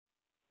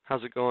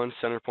How's it going?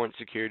 CenterPoint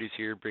Securities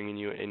here, bringing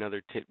you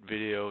another tip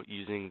video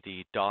using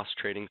the DOS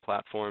trading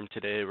platform.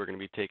 Today we're going to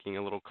be taking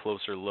a little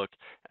closer look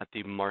at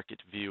the market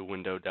view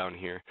window down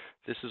here.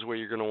 This is where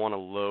you're going to want to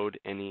load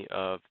any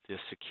of the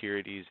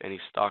securities, any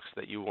stocks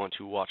that you want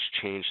to watch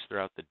change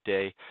throughout the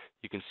day.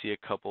 You can see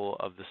a couple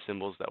of the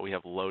symbols that we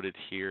have loaded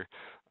here.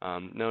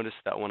 Notice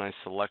that when I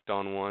select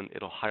on one,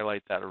 it'll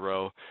highlight that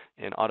row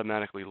and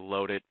automatically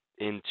load it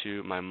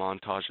into my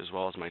montage as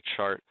well as my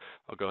chart.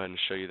 I'll go ahead and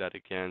show you that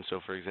again. So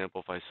for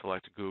example, if I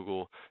select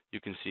Google, you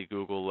can see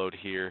Google load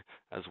here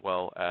as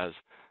well as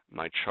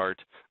my chart.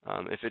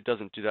 If it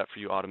doesn't do that for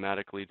you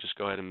automatically, just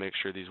go ahead and make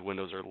sure these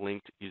windows are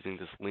linked using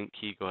this link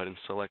key. Go ahead and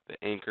select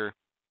the anchor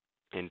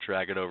and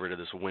drag it over to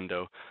this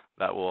window.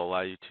 That will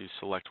allow you to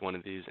select one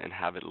of these and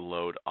have it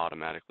load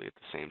automatically at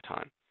the same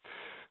time.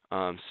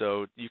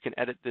 So you can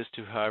edit this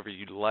to however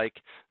you'd like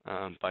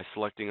by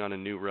selecting on a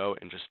new row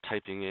and just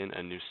typing in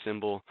a new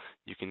symbol.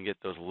 You can get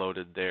those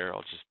loaded there.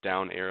 I'll just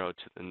down arrow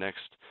to the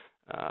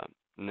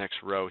next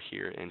row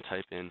here and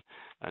type in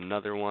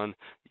another one.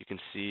 You can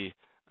see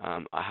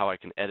how I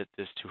can edit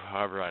this to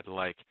however I'd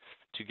like.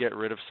 To get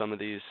rid of some of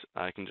these,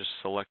 I can just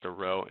select a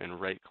row and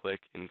right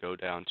click and go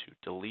down to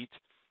delete.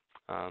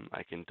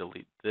 I can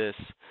delete this.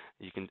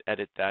 You can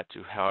edit that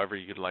to however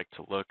you'd like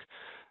to look.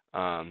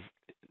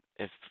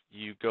 If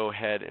you go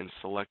ahead and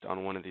select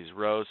on one of these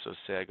rows, so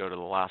say I go to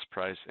the last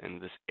price and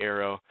this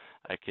arrow,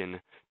 I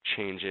can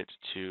change it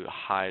to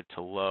high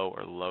to low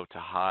or low to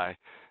high.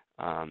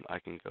 I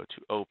can go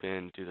to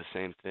open, do the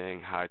same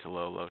thing, high to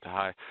low, low to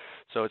high.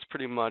 So it's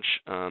pretty much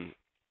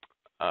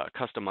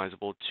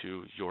customizable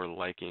to your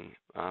liking.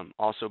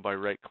 Also by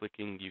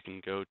right-clicking, you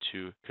can go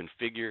to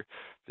configure.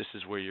 This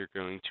is where you're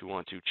going to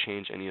want to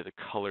change any of the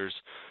colors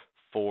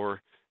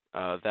for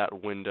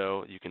that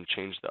window. You can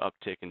change the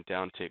uptick and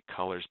downtick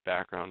colors,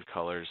 background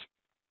colors.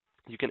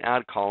 You can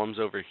add columns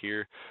over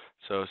here.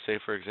 So say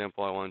for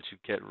example I wanted to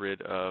get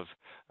rid of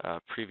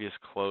previous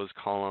close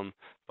column,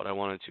 but I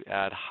wanted to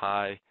add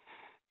high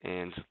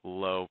and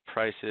low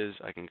prices.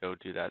 I can go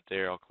do that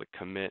there. I'll click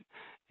commit,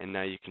 and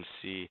now you can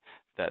see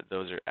that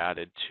those are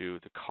added to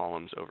the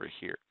columns over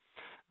here.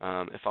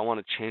 If I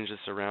want to change this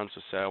around, so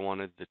say I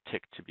wanted the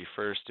tick to be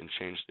first and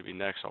change to be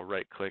next, I'll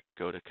right click,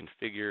 go to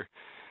configure,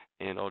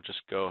 and I'll just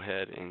go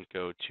ahead and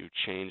go to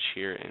change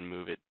here and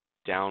move it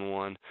down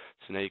one.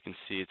 So now you can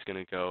see it's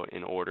going to go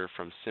in order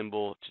from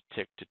symbol to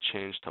tick to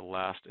change to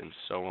last and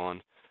so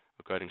on.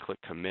 I'll go ahead and click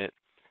commit,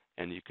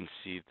 and you can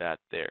see that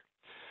there.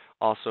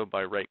 Also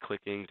by right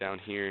clicking down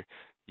here,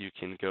 you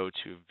can go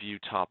to view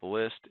top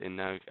list, and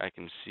now I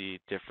can see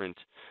different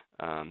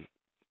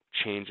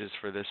changes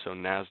for this. So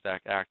NASDAQ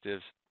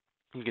actives.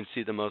 You can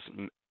see the most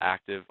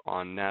active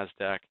on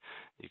NASDAQ.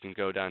 You can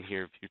go down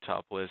here, view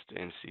top list,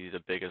 and see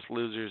the biggest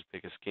losers,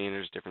 biggest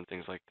gainers, different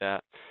things like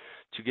that.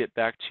 To get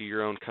back to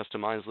your own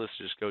customized list,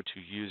 just go to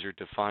user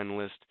define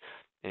list,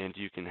 and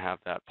you can have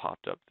that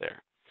popped up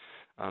there.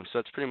 So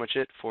that's pretty much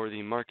it for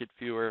the market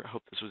viewer.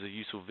 Hope this was a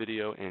useful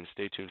video, and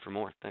stay tuned for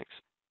more. Thanks.